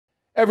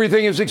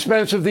Everything is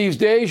expensive these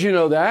days, you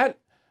know that.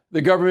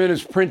 The government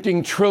is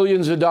printing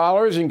trillions of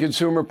dollars and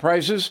consumer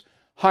prices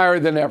higher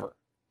than ever.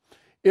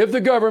 If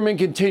the government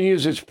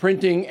continues its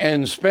printing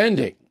and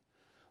spending,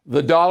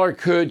 the dollar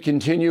could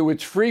continue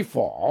its free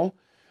fall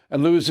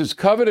and lose its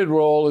coveted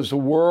role as the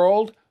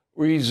world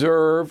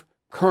reserve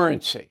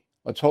currency.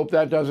 Let's hope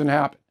that doesn't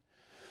happen.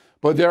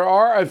 But there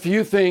are a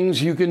few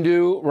things you can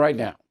do right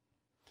now.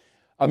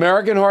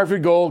 American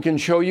Hartford Gold can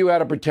show you how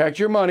to protect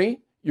your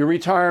money, your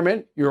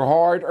retirement, your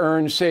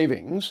hard-earned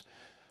savings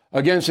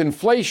against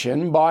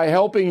inflation by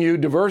helping you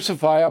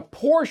diversify a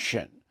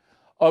portion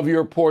of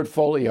your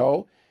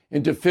portfolio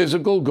into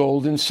physical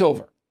gold and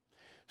silver.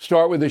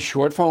 Start with a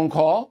short phone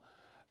call,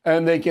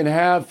 and they can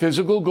have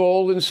physical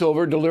gold and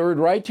silver delivered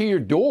right to your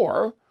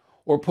door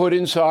or put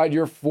inside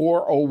your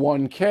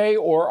 401k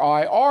or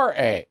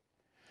IRA.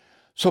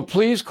 So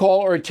please call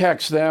or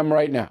text them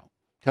right now.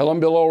 Tell them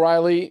Bill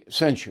O'Reilly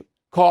sent you.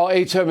 Call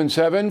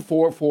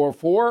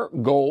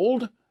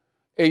 877-444-GOLD,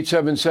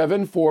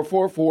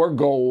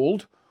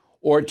 877-444-GOLD,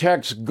 or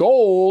text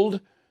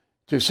GOLD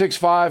to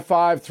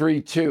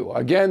 65532.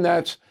 Again,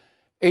 that's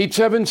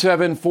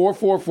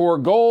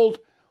 877-444-GOLD,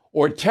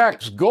 or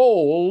text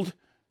GOLD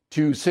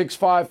to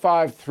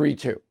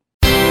 65532.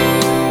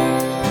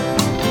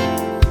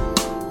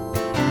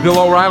 Bill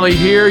O'Reilly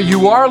here.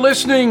 You are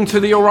listening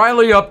to the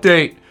O'Reilly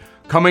Update.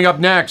 Coming up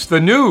next,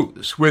 the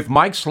news with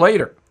Mike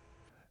Slater.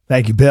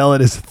 Thank you, Bill.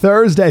 It is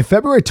Thursday,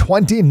 February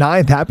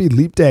 29th. Happy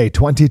Leap Day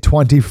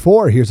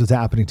 2024. Here's what's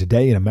happening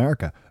today in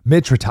America.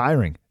 Mitch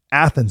retiring,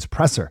 Athens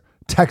presser,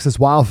 Texas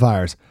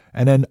wildfires,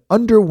 and an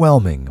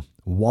underwhelming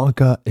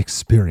Wonka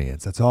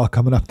experience. That's all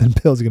coming up. Then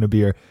Bill's going to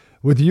be here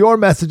with your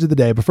message of the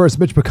day. But first,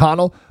 Mitch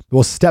McConnell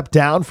will step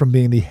down from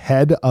being the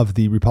head of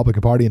the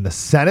Republican Party in the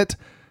Senate.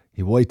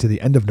 He will wait to the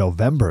end of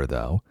November,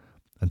 though,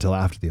 until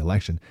after the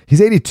election.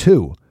 He's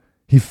 82.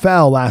 He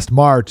fell last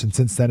March, and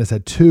since then has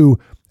had two,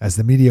 as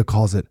the media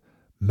calls it,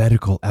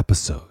 medical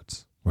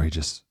episodes, where he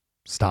just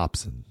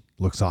stops and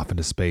looks off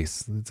into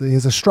space. He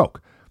has a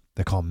stroke.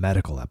 They call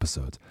medical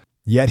episodes.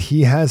 Yet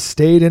he has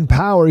stayed in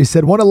power. He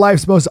said one of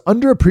life's most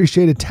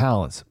underappreciated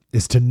talents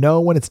is to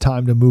know when it's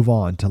time to move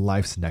on to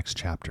life's next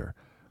chapter.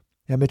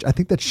 Yeah, Mitch, I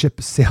think that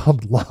ship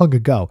sailed long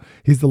ago.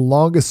 He's the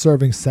longest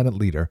serving Senate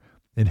leader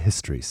in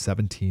history,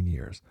 17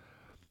 years.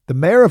 The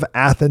mayor of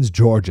Athens,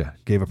 Georgia,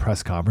 gave a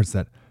press conference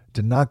that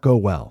did not go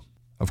well.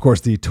 Of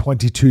course, the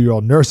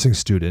 22-year-old nursing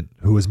student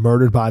who was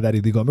murdered by that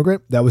illegal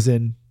immigrant, that was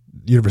in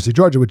University of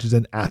Georgia, which is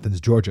in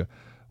Athens, Georgia.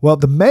 Well,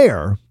 the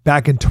mayor,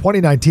 back in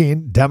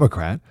 2019,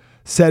 Democrat,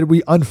 said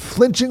we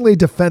unflinchingly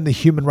defend the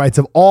human rights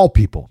of all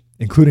people,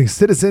 including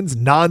citizens,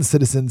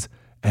 non-citizens,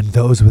 and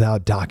those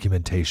without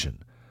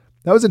documentation.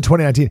 That was in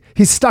 2019.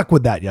 He stuck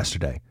with that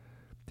yesterday.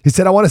 He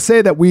said, I want to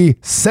say that we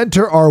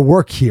center our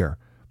work here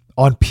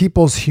on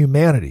people's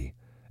humanity,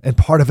 and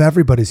part of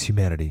everybody's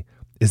humanity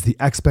is the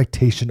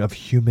expectation of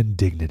human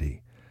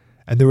dignity.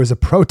 And there was a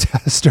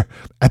protester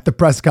at the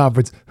press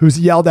conference who's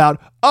yelled out,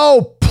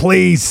 "Oh,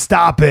 please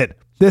stop it.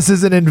 This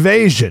is an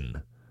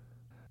invasion."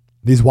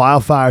 These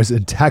wildfires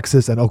in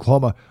Texas and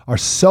Oklahoma are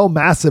so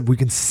massive we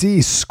can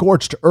see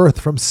scorched earth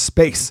from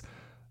space.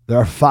 There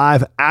are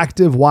 5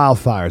 active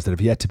wildfires that have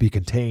yet to be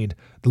contained.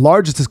 The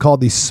largest is called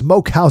the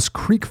Smokehouse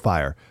Creek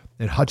Fire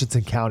in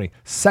Hutchinson County,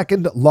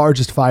 second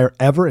largest fire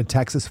ever in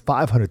Texas,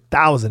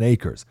 500,000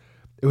 acres.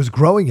 It was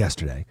growing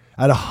yesterday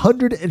at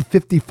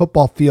 150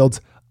 football fields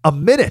a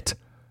minute,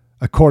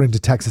 according to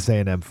Texas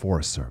A&M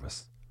Forest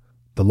Service.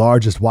 The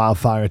largest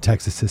wildfire in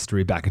Texas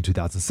history back in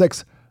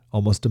 2006,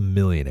 almost 1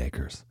 million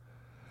acres.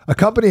 A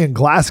company in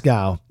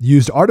Glasgow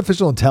used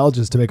artificial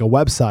intelligence to make a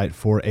website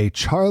for a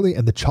Charlie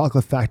and the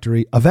Chocolate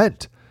Factory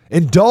event.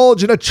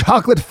 Indulge in a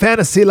chocolate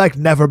fantasy like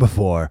never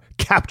before.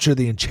 Capture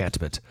the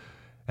enchantment.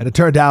 And it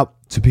turned out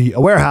to be a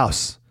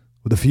warehouse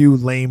with a few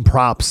lame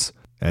props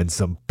and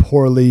some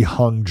poorly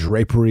hung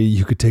drapery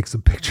you could take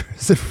some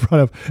pictures in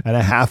front of, and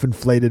a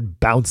half-inflated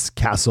bounce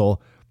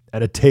castle,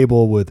 and a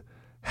table with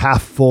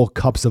half-full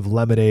cups of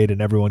lemonade, and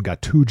everyone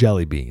got 2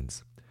 jelly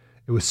beans.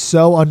 It was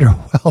so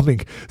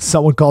underwhelming,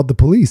 someone called the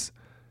police.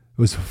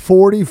 It was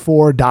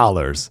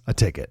 $44 a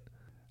ticket.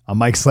 I'm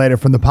Mike Slater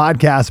from the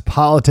podcast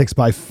Politics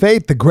by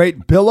Faith. The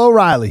great Bill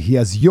O'Reilly, he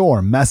has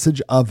your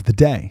message of the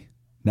day.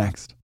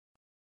 Next.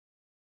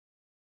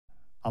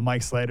 I'm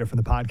Mike Slater from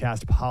the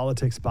podcast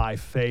Politics by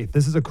Faith.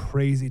 This is a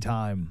crazy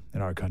time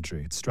in our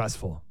country. It's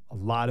stressful, a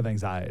lot of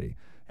anxiety,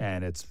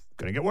 and it's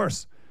going to get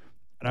worse.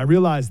 And I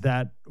realized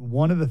that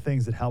one of the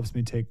things that helps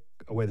me take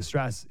away the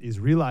stress is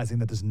realizing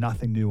that there's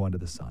nothing new under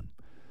the sun.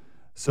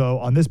 So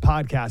on this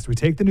podcast, we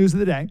take the news of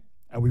the day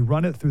and we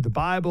run it through the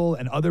Bible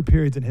and other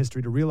periods in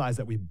history to realize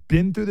that we've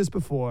been through this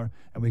before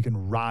and we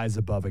can rise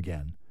above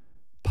again.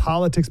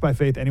 Politics by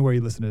Faith, anywhere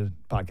you listen to the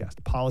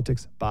podcast.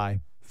 Politics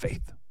by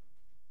Faith.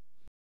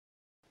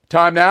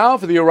 Time now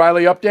for the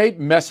O'Reilly Update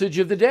message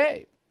of the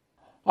day.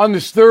 On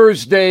this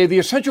Thursday, the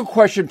essential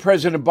question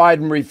President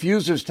Biden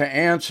refuses to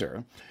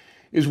answer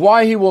is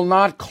why he will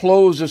not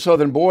close the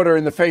southern border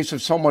in the face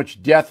of so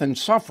much death and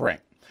suffering.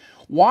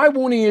 Why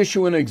won't he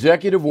issue an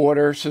executive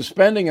order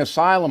suspending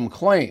asylum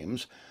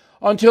claims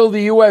until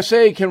the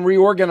USA can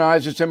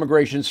reorganize its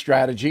immigration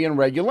strategy and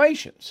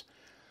regulations.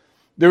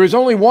 There is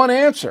only one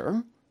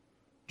answer.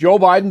 Joe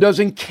Biden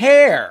doesn't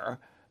care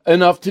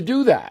enough to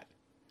do that.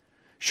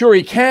 Sure,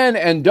 he can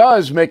and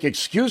does make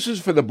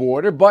excuses for the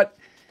border, but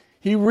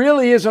he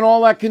really isn't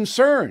all that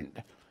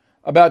concerned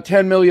about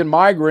 10 million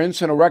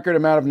migrants and a record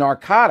amount of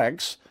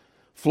narcotics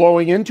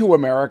flowing into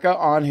America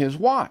on his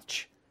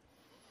watch.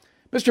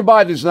 Mr.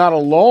 Biden is not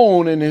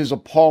alone in his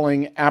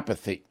appalling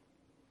apathy.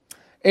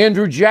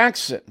 Andrew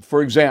Jackson,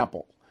 for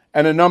example,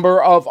 and a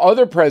number of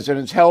other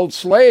presidents held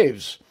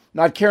slaves,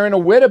 not caring a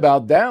whit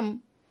about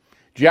them.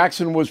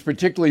 Jackson was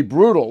particularly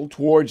brutal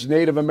towards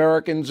Native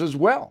Americans as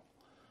well.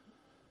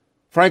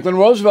 Franklin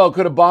Roosevelt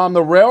could have bombed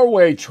the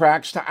railway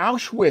tracks to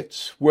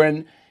Auschwitz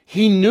when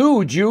he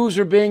knew Jews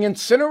were being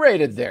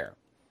incinerated there.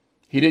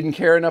 He didn't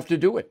care enough to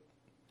do it.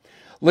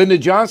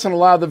 Lyndon Johnson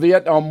allowed the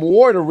Vietnam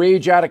War to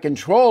rage out of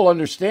control,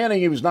 understanding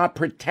he was not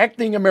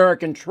protecting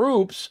American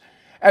troops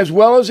as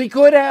well as he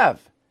could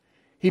have.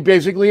 He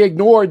basically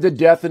ignored the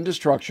death and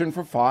destruction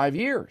for 5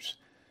 years.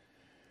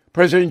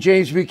 President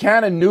James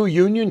Buchanan knew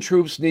Union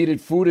troops needed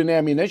food and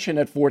ammunition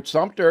at Fort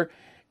Sumter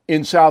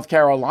in South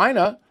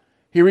Carolina.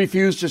 He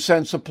refused to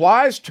send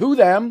supplies to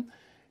them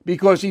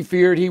because he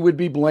feared he would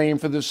be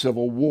blamed for the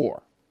Civil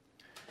War.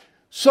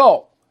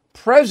 So,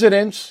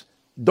 presidents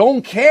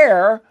don't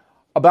care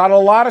about a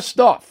lot of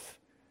stuff,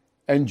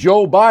 and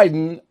Joe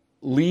Biden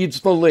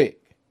leads the league.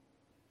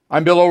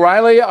 I'm Bill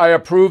O'Reilly. I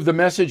approve the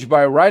message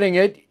by writing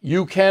it.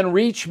 You can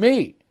reach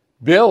me,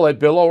 Bill at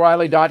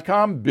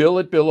BillO'Reilly.com, Bill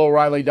at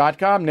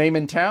BillO'Reilly.com, name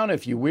and town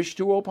if you wish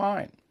to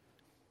opine.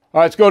 All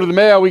right, let's go to the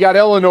mail. We got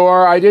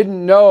Eleanor. I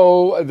didn't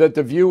know that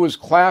The View was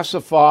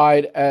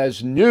classified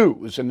as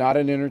news and not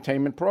an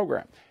entertainment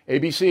program.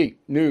 ABC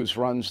News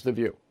runs The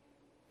View.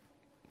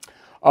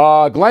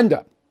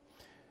 Glenda,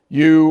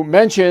 you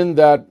mentioned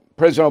that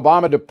President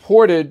Obama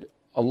deported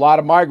a lot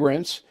of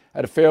migrants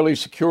at a fairly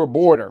secure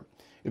border.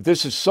 If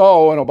this is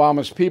so, and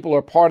Obama's people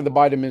are part of the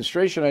Biden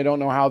administration, I don't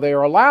know how they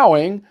are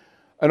allowing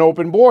an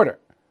open border.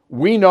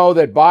 We know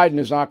that Biden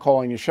is not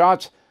calling the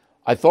shots.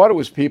 I thought it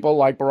was people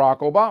like Barack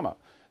Obama.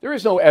 There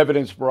is no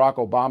evidence Barack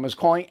Obama is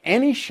calling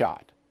any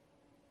shot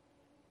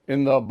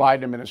in the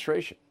Biden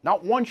administration.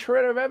 Not one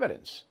shred of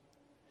evidence.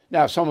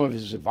 Now, some of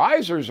his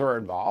advisors are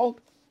involved,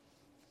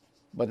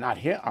 but not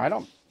him.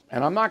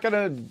 And I'm not going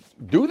to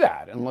do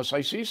that unless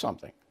I see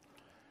something.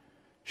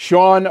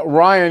 Sean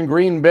Ryan,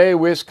 Green Bay,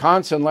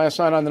 Wisconsin. Last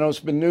night on the No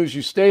Spin News,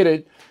 you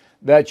stated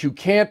that you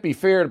can't be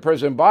fair to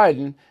President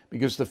Biden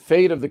because the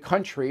fate of the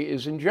country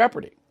is in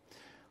jeopardy.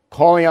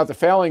 Calling out the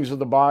failings of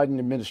the Biden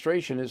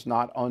administration is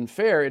not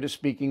unfair. It is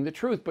speaking the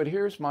truth. But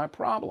here's my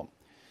problem.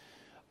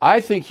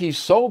 I think he's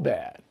so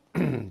bad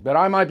that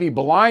I might be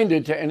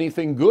blinded to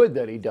anything good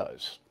that he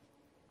does.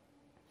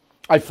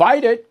 I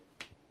fight it,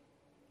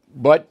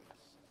 but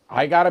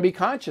I got to be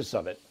conscious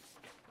of it.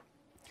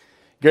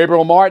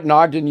 Gabriel Martin,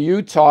 Ogden,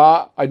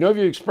 Utah. I know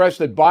you expressed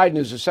that Biden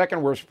is the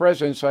second worst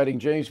president, citing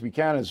James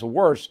Buchanan as the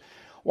worst.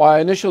 While I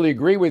initially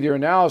agree with your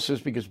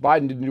analysis because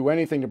Biden didn't do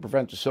anything to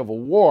prevent the Civil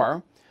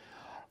War,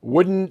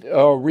 wouldn't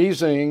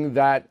reasoning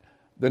that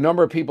the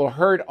number of people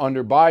hurt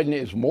under Biden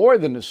is more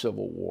than the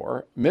Civil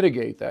War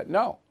mitigate that?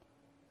 No.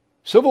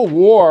 Civil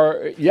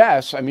War,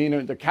 yes. I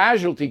mean, the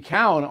casualty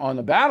count on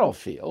the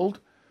battlefield,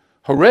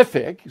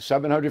 horrific,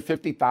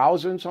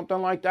 750,000,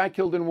 something like that,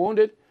 killed and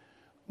wounded.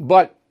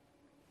 But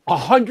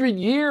 100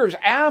 years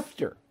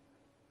after,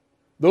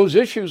 those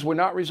issues were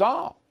not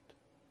resolved.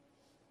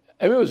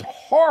 I mean, it was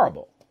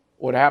horrible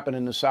what happened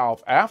in the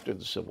South after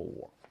the Civil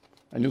War.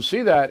 And you'll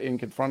see that in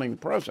Confronting the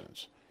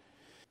Presidents.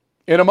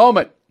 In a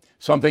moment,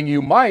 something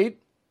you might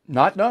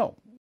not know.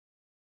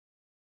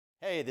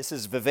 Hey, this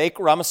is Vivek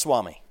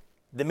Ramaswamy.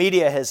 The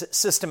media has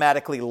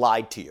systematically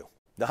lied to you.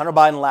 The Hunter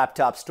Biden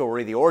laptop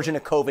story, the origin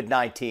of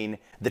COVID-19,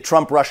 the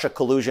Trump-Russia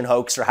collusion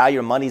hoax, or how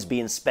your money's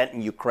being spent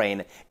in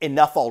Ukraine.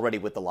 Enough already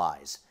with the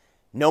lies.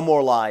 No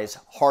more lies,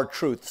 hard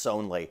truths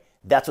only.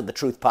 That's what the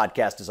Truth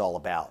Podcast is all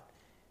about.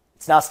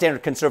 It's not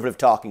standard conservative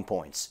talking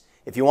points.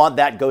 If you want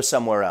that, go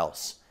somewhere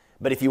else.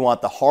 But if you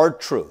want the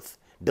hard truth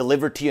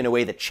delivered to you in a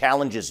way that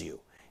challenges you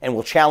and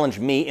will challenge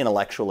me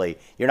intellectually,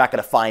 you're not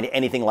going to find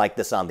anything like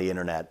this on the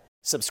internet.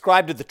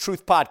 Subscribe to the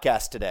Truth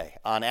Podcast today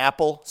on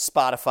Apple,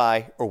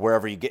 Spotify, or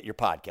wherever you get your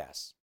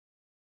podcasts.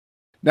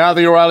 Now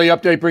the O'Reilly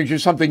Update brings you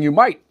something you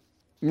might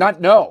not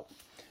know.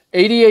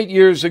 88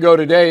 years ago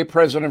today,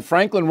 President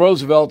Franklin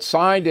Roosevelt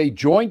signed a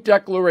joint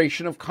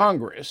declaration of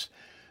Congress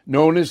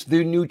known as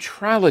the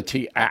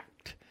Neutrality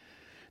Act.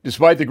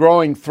 Despite the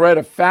growing threat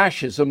of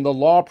fascism, the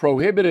law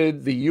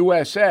prohibited the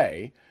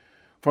USA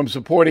from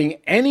supporting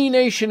any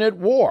nation at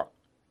war,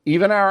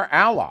 even our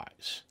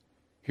allies.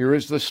 Here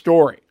is the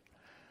story.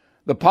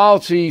 The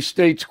policy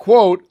states,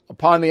 quote,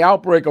 upon the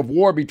outbreak of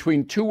war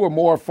between two or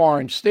more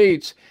foreign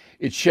states,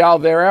 it shall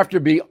thereafter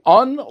be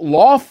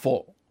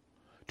unlawful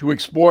to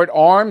export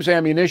arms,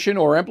 ammunition,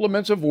 or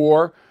implements of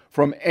war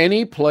from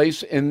any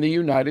place in the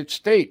United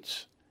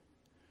States.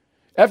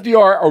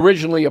 FDR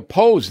originally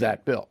opposed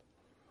that bill,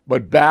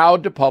 but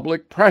bowed to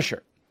public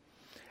pressure.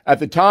 At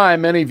the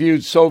time, many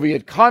viewed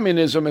Soviet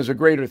communism as a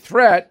greater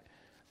threat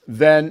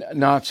than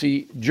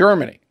Nazi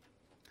Germany.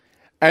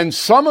 And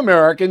some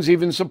Americans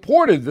even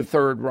supported the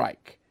Third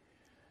Reich.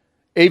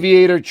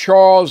 Aviator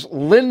Charles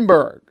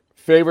Lindbergh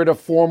favored a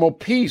formal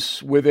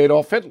peace with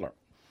Adolf Hitler.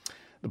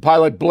 The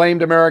pilot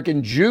blamed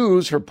American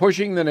Jews for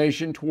pushing the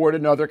nation toward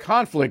another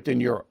conflict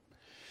in Europe.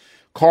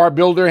 Car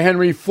builder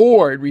Henry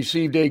Ford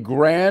received a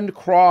Grand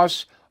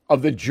Cross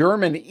of the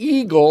German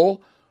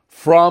Eagle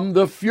from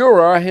the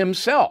Fuhrer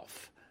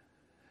himself.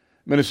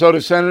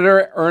 Minnesota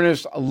Senator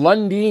Ernest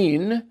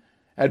Lundin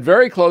had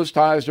very close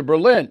ties to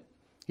Berlin.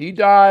 He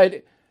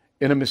died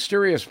in a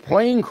mysterious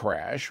plane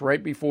crash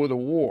right before the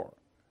war.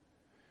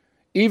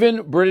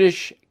 Even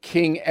British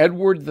King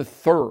Edward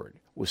III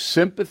was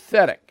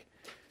sympathetic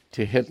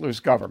to Hitler's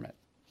government.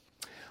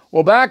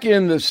 Well, back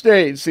in the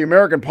States, the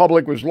American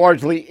public was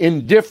largely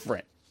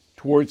indifferent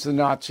towards the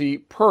Nazi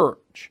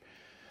purge.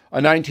 A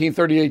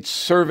 1938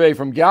 survey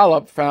from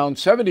Gallup found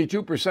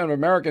 72% of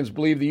Americans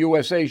believe the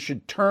USA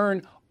should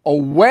turn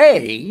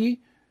away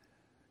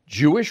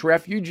Jewish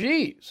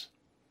refugees.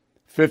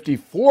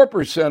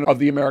 54% of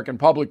the American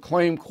public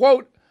claim,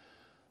 quote,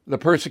 the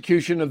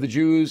persecution of the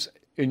Jews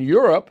in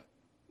Europe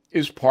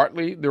is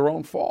partly their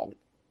own fault.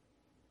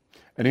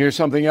 And here's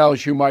something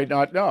else you might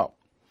not know.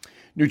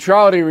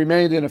 Neutrality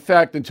remained in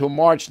effect until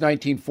March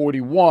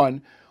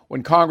 1941,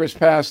 when Congress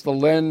passed the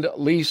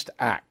Lend-Lease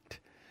Act.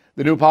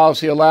 The new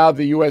policy allowed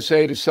the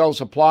USA to sell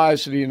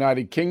supplies to the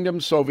United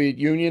Kingdom, Soviet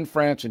Union,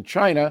 France, and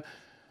China,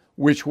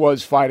 which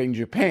was fighting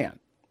Japan.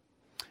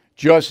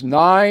 Just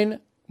 9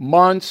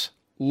 months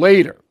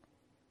later,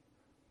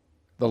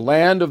 the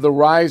land of the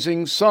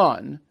rising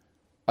sun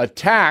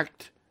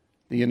attacked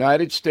the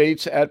United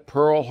States at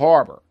Pearl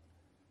Harbor.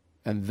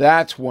 And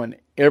that's when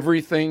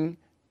everything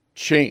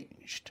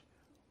changed.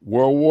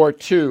 World War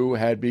II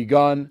had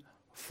begun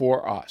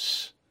for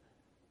us.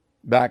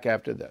 Back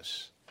after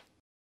this.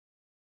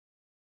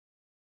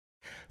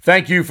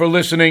 Thank you for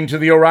listening to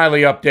the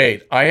O'Reilly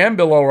Update. I am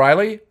Bill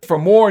O'Reilly. For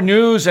more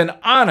news and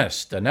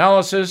honest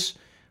analysis,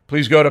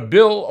 please go to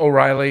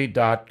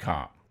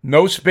BillO'Reilly.com.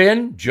 No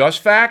spin, just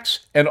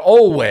facts, and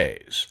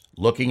always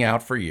looking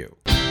out for you.